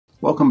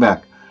Welcome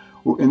back.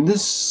 In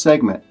this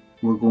segment,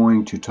 we're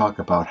going to talk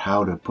about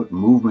how to put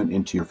movement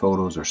into your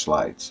photos or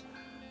slides.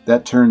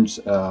 That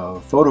turns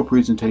a photo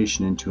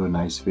presentation into a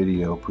nice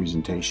video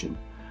presentation.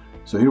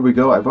 So here we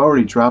go. I've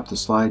already dropped the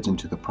slides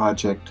into the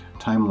project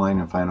timeline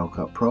in Final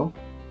Cut Pro.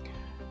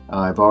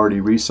 I've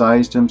already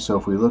resized them, so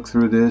if we look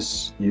through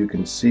this, you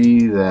can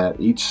see that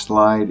each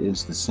slide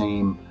is the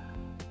same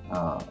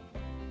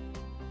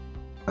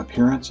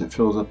appearance. It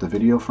fills up the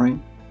video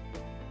frame.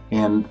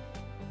 And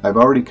I've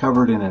already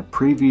covered in a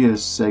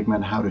previous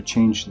segment how to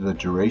change the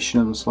duration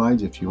of the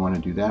slides if you want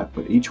to do that,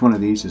 but each one of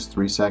these is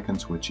 3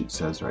 seconds, which it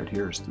says right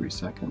here is 3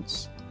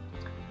 seconds.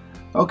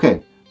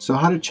 Okay, so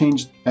how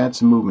to add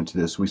some movement to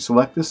this. We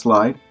select the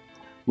slide,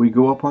 we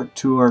go up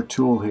to our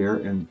tool here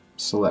and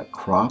select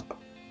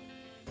crop.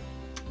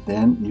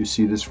 Then you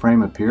see this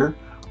frame appear.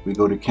 We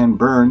go to Ken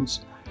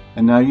Burns,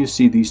 and now you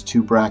see these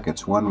two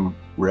brackets, one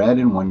red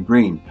and one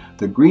green.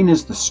 The green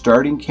is the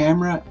starting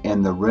camera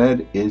and the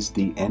red is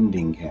the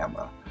ending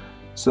camera.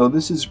 So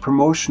this is a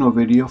promotional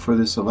video for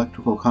this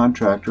electrical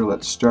contractor.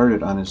 Let's start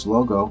it on his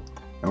logo,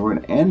 and we're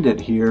going to end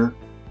it here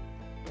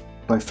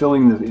by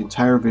filling the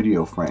entire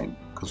video frame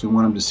because we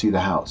want him to see the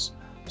house.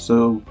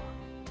 So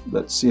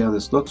let's see how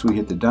this looks. We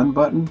hit the done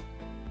button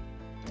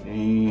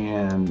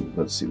and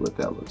let's see what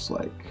that looks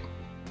like.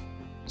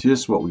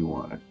 Just what we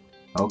wanted.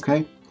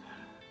 Okay,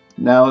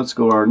 now let's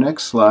go to our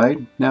next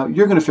slide. Now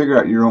you're going to figure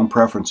out your own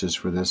preferences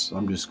for this.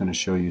 I'm just going to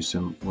show you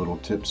some little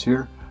tips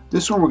here.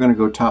 This one we're going to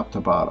go top to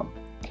bottom.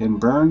 Ken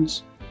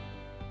Burns,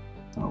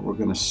 we're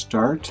going to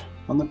start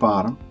on the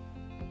bottom.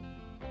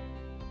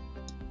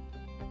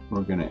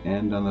 We're going to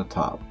end on the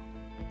top.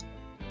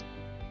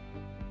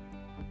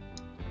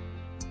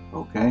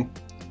 Okay,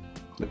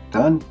 click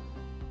done.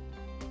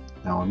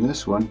 Now on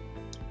this one,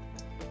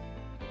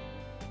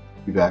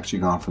 we've actually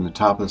gone from the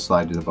top of the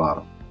slide to the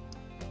bottom.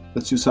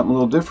 Let's do something a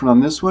little different on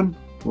this one.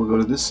 We'll go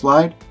to this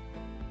slide,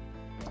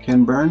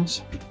 Ken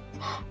Burns.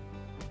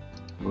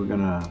 We're going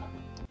to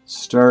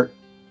start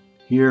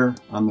here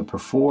on the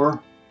before,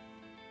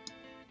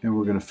 and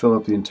we're going to fill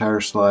up the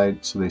entire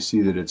slide so they see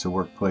that it's a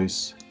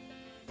workplace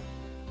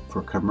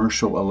for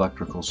commercial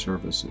electrical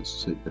services.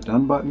 So hit the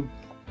done button.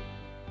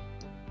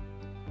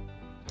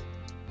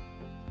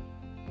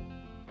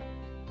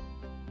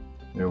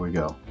 There we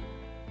go.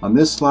 On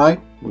this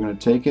slide, we're going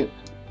to take it.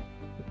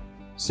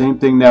 Same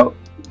thing. Now,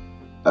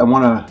 I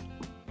want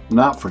to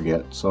not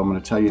forget, so I'm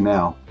going to tell you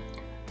now.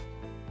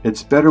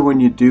 It's better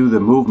when you do the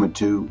movement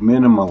to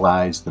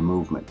minimize the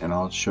movement, and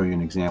I'll show you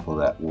an example of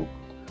that. We'll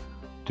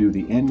do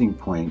the ending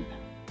point.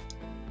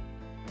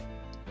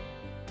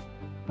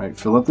 Right,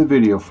 fill up the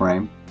video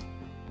frame,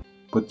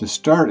 but the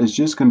start is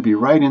just going to be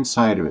right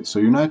inside of it, so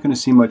you're not going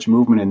to see much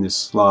movement in this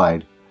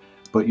slide,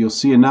 but you'll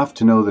see enough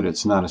to know that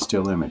it's not a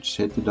still image.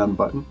 Hit the done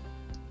button.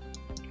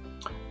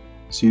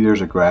 See,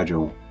 there's a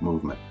gradual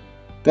movement.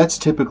 That's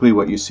typically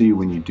what you see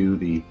when you do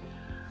the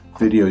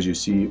videos. You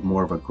see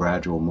more of a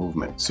gradual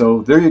movement.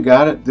 So there you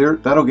got it. There,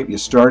 that'll get you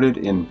started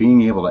in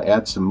being able to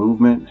add some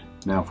movement.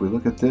 Now if we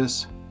look at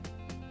this,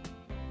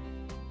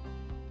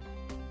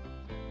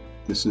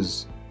 this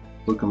is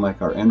looking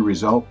like our end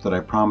result that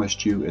I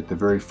promised you at the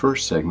very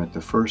first segment,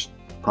 the first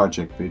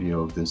project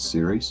video of this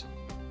series.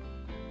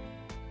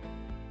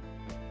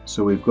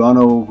 So we've gone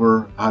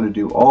over how to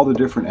do all the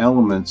different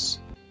elements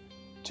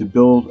to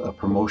build a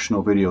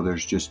promotional video.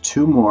 There's just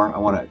two more. I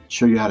want to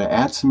show you how to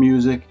add some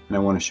music, and I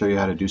want to show you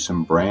how to do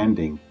some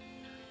branding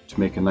to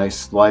make a nice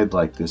slide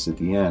like this at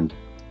the end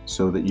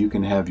so that you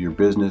can have your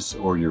business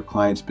or your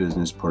client's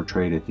business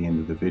portrayed at the end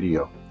of the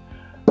video.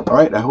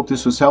 Alright, I hope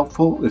this was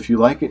helpful. If you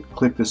like it,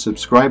 click the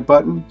subscribe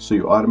button so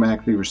you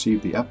automatically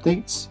receive the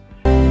updates.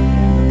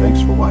 And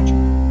thanks for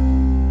watching.